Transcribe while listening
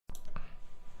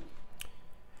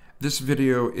This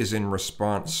video is in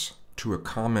response to a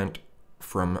comment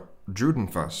from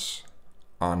Drudenfusz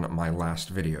on my last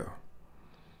video.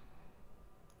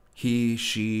 He,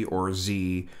 she, or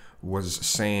Z was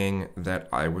saying that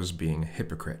I was being a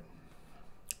hypocrite.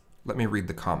 Let me read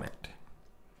the comment.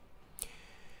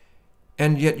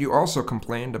 And yet you also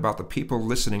complained about the people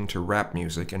listening to rap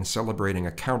music and celebrating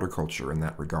a counterculture in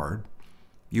that regard.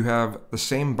 You have the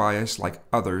same bias like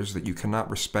others that you cannot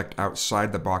respect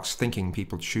outside-the-box thinking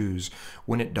people choose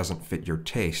when it doesn't fit your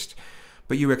taste,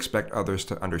 but you expect others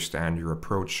to understand your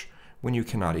approach when you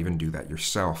cannot even do that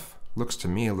yourself. Looks to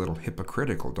me a little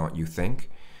hypocritical, don't you think?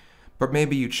 But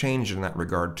maybe you changed in that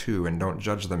regard too and don't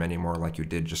judge them anymore like you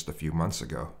did just a few months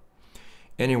ago.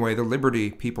 Anyway, the liberty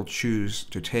people choose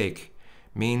to take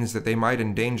means that they might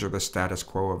endanger the status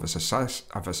quo of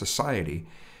a society,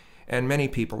 and many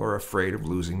people are afraid of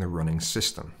losing the running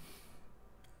system.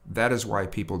 That is why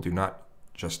people do not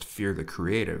just fear the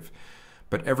creative,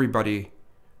 but everybody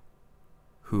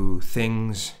who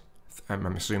thinks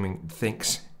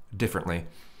differently,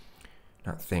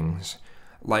 not things,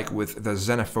 like with the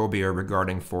xenophobia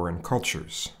regarding foreign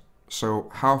cultures. So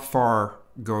how far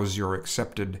goes your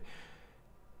acceptance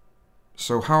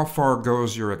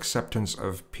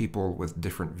of people with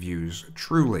different views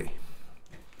truly?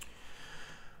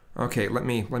 Okay, let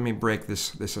me break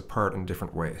this apart in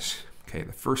different ways. Okay,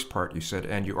 the first part you said,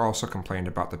 and you also complained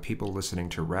about the people listening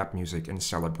to rap music and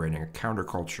celebrating a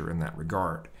counterculture in that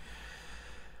regard.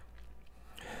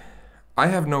 I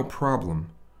have no problem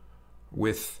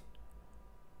with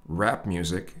rap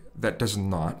music that does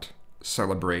not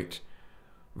celebrate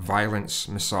violence,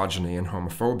 misogyny, and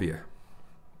homophobia.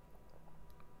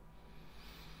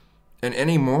 And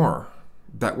anymore,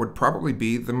 that would probably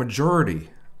be the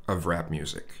majority of rap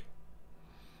music.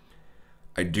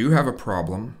 I do have a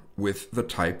problem with the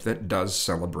type that does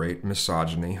celebrate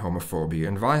misogyny, homophobia,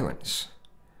 and violence.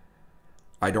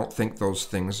 I don't think those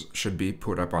things should be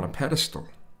put up on a pedestal.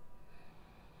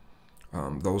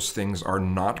 Those things are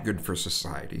not good for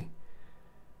society.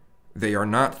 They are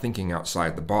not thinking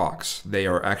outside the box. They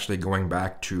are actually going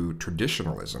back to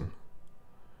traditionalism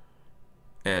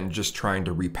and just trying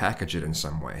to repackage it in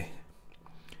some way.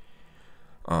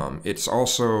 It's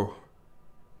also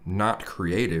not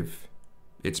creative.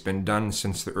 It's been done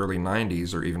since the early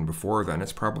 90s or even before then.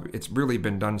 It's really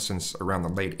been done since around the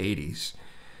late 80s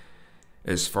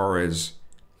as far as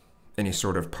any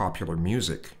sort of popular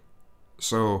music.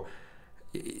 So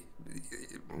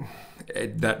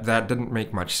that didn't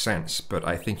make much sense, but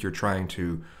I think you're trying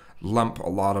to lump a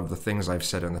lot of the things I've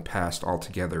said in the past all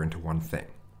together into one thing.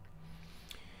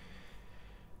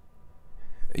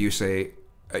 You say,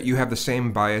 you have the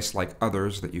same bias like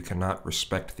others that you cannot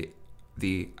respect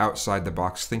the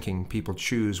outside-the-box thinking people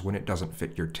choose when it doesn't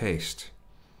fit your taste.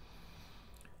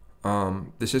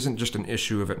 This isn't just an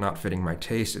issue of it not fitting my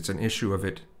taste, it's an issue of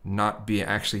it not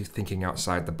actually thinking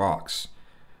outside the box.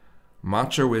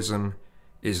 Machoism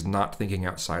is not thinking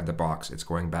outside the box, it's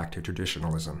going back to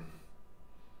traditionalism.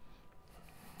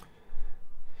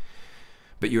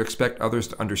 But you expect others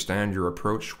to understand your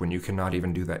approach when you cannot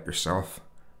even do that yourself.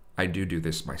 I do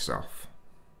this myself.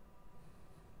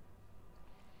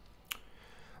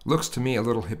 Looks to me a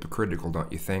little hypocritical,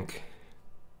 don't you think?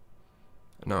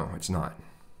 No, it's not.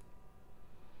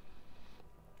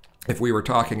 If we were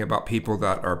talking about people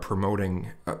that are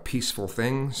promoting peaceful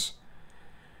things,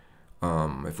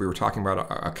 if we were talking about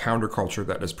a counterculture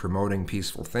that is promoting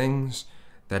peaceful things,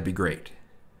 that'd be great.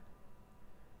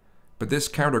 But this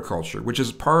counterculture, which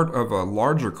is part of a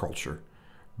larger culture,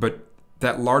 but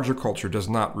that larger culture does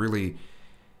not really,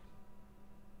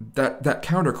 that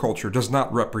counterculture does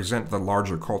not represent the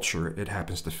larger culture it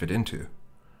happens to fit into.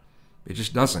 It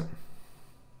just doesn't.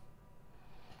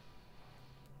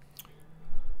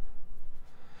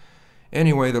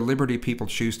 Anyway, the liberty people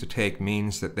choose to take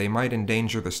means that they might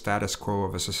endanger the status quo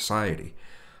of a society.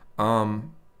 Yeah,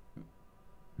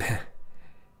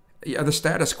 the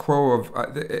status quo of,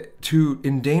 to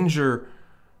endanger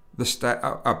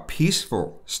a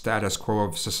peaceful status quo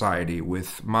of society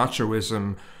with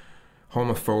machoism,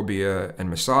 homophobia, and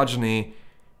misogyny,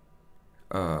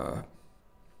 and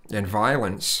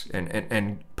violence,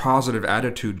 and positive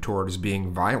attitude towards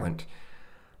being violent,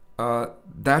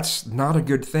 that's not a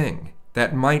good thing.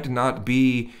 That might not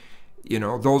be,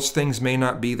 those things may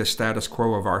not be the status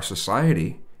quo of our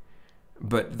society,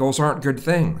 but those aren't good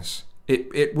things.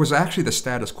 It was actually the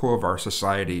status quo of our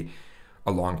society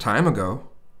a long time ago,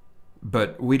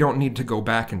 but we don't need to go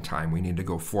back in time. We need to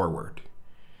go forward.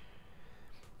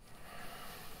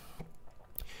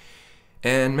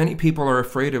 And many people are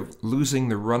afraid of losing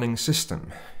the running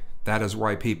system. That is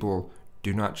why people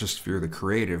Do not just fear the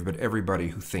creative, but everybody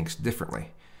who thinks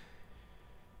differently.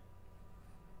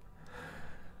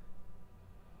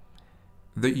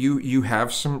 That you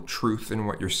have some truth in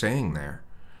what you're saying there,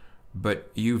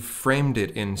 but you've framed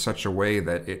it in such a way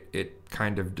that it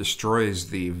kind of destroys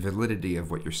the validity of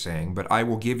what you're saying. But I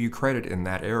will give you credit in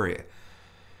that area.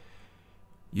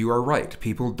 You are right.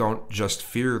 People don't just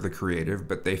fear the creative,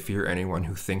 but they fear anyone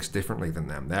who thinks differently than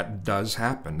them. That does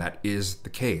happen. That is the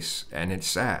case, and it's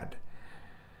sad.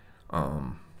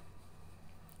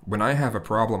 When I have a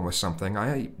problem with something,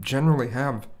 I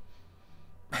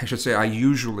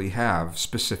usually have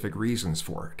specific reasons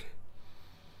for it.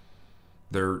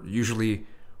 They're usually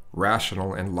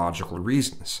rational and logical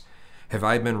reasons. Have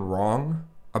I been wrong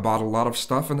about a lot of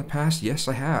stuff in the past? Yes,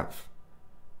 I have.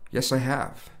 Yes, I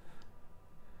have.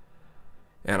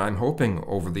 And I'm hoping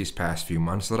over these past few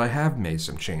months that I have made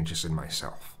some changes in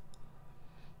myself.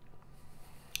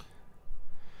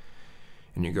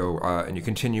 And you go, and you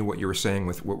continue what you were saying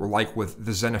with what we're like with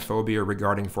the xenophobia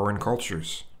regarding foreign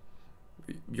cultures.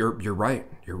 You're right.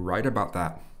 You're right about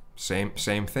that. Same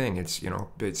thing. It's,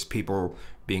 it's people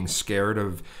being scared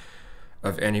of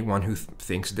anyone who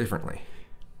thinks differently.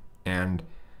 And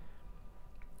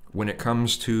when it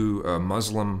comes to a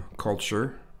Muslim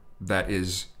culture that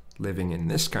is living in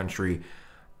this country,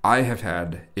 I have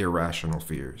had irrational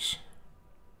fears.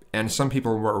 And some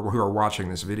people who are watching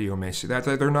this video may see that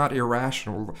they're not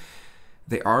irrational.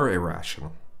 They are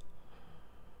irrational.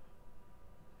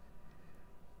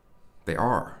 They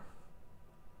are.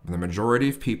 The majority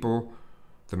of people,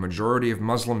 the majority of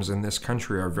Muslims in this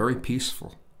country are very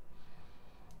peaceful.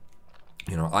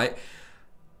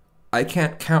 I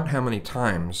can't count how many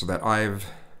times that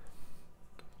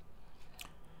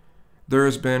there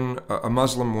has been a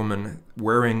Muslim woman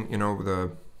wearing,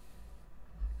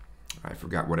 I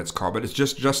forgot what it's called, but it's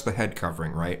just the head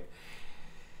covering, right?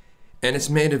 And it's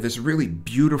made of this really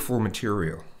beautiful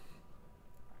material.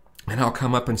 And I'll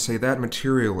come up and say, that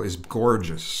material is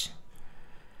gorgeous.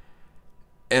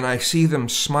 And I see them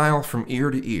smile from ear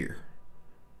to ear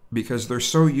because they're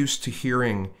so used to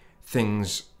hearing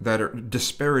things that are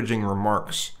disparaging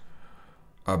remarks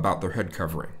about their head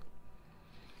covering.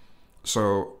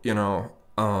 So, yeah,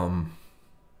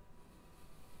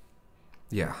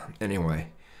 anyway.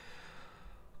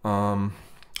 And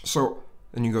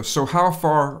you go, so how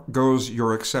far goes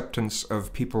your acceptance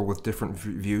of people with different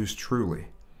views truly?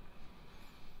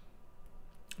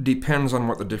 Depends on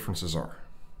what the differences are.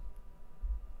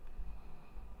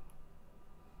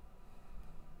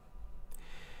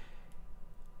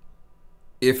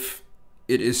 If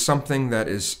it is something that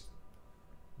is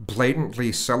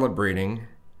blatantly celebrating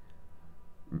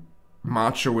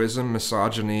machoism,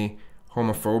 misogyny,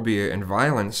 homophobia, and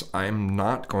violence, I'm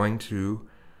not going to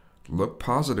look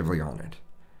positively on it.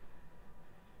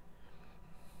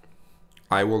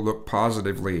 I will look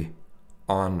positively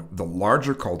on the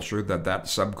larger culture that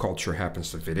subculture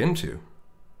happens to fit into.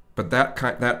 But that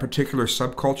particular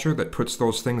subculture that puts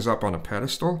those things up on a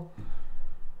pedestal,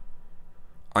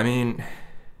 I mean,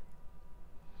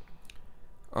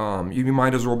 you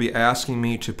might as well be asking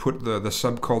me to put the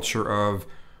subculture of,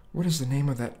 what is the name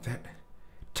of that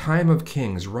Time of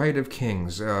Kings, Right of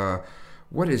Kings,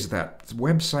 what is that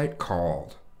website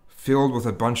called? Filled with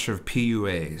a bunch of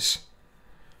PUAs.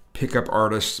 Pickup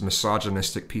artists,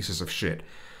 misogynistic pieces of shit.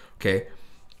 Okay?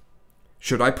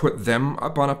 Should I put them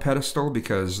up on a pedestal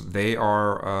because they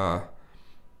are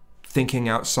thinking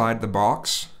outside the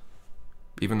box?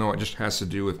 Even though it just has to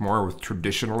do more with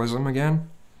traditionalism again?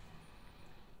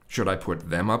 Should I put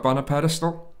them up on a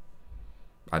pedestal?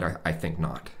 I think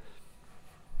not.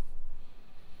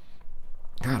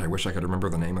 God, I wish I could remember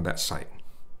the name of that site.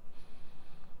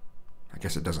 I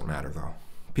guess it doesn't matter, though.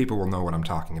 People will know what I'm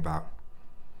talking about.